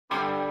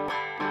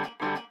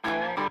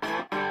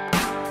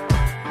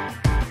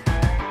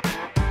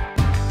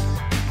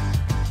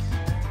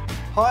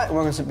Hi, and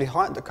welcome to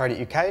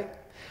simplyhike.co.uk.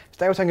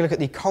 Today we're taking a look at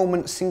the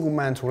Coleman Single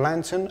Mantle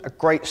Lantern, a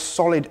great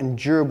solid and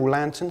durable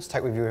lantern to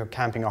take with you when you're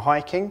camping or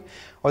hiking.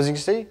 As you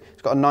can see,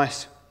 it's got a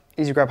nice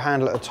easy grab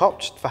handle at the top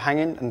just for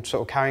hanging and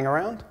sort of carrying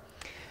around.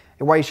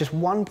 It weighs just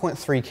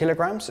 1.3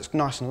 kilograms, so it's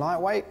nice and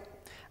lightweight,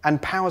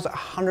 and powers at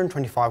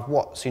 125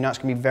 watts, so you know it's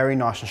going to be very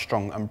nice and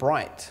strong and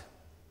bright.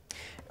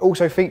 It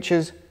also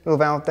features a little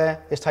valve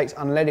there. This takes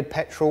unleaded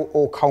petrol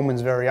or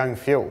Coleman's very own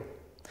fuel.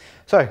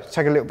 So, to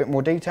take a little bit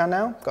more detail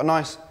now, got a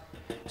nice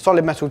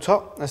solid metal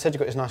top. As I said, you've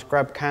got this nice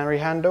grab carry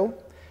handle.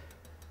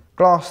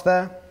 Glass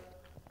there.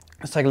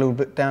 Let's take a little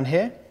bit down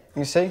here. You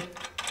can see,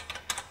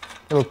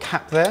 a little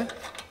cap there.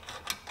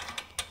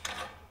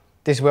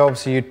 This is where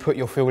obviously you'd put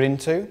your fuel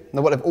into.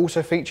 Now what they've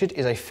also featured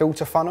is a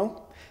filter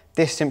funnel.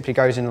 This simply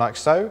goes in like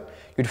so.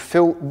 You'd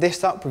fill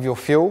this up with your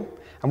fuel,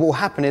 and what will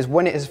happen is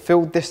when it has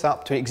filled this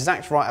up to an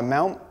exact right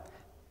amount,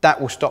 that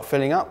will stop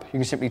filling up. You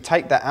can simply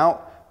take that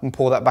out and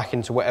pour that back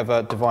into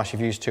whatever device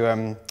you've used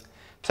to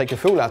take your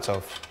fuel out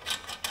of.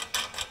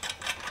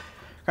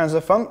 Going to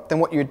the front, then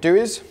what you would do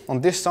is, on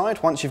this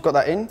side, once you've got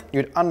that in, you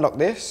would unlock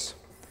this,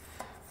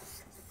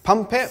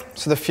 pump it,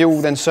 so the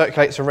fuel then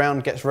circulates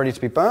around, gets ready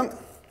to be burnt.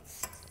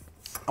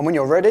 And when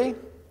you're ready,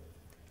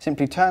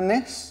 simply turn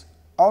this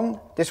on.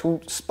 This will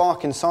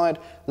spark inside,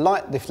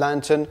 light this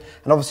lantern,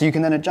 and obviously you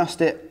can then adjust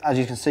it, as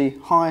you can see,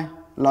 high,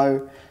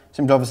 low,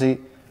 simply obviously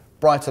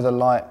brighter the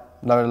light,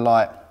 lower the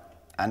light,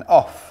 and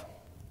off.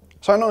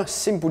 So a nice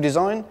simple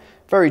design,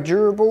 very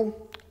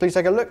durable. Please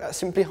take a look at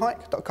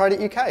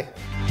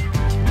simplyhike.co.uk.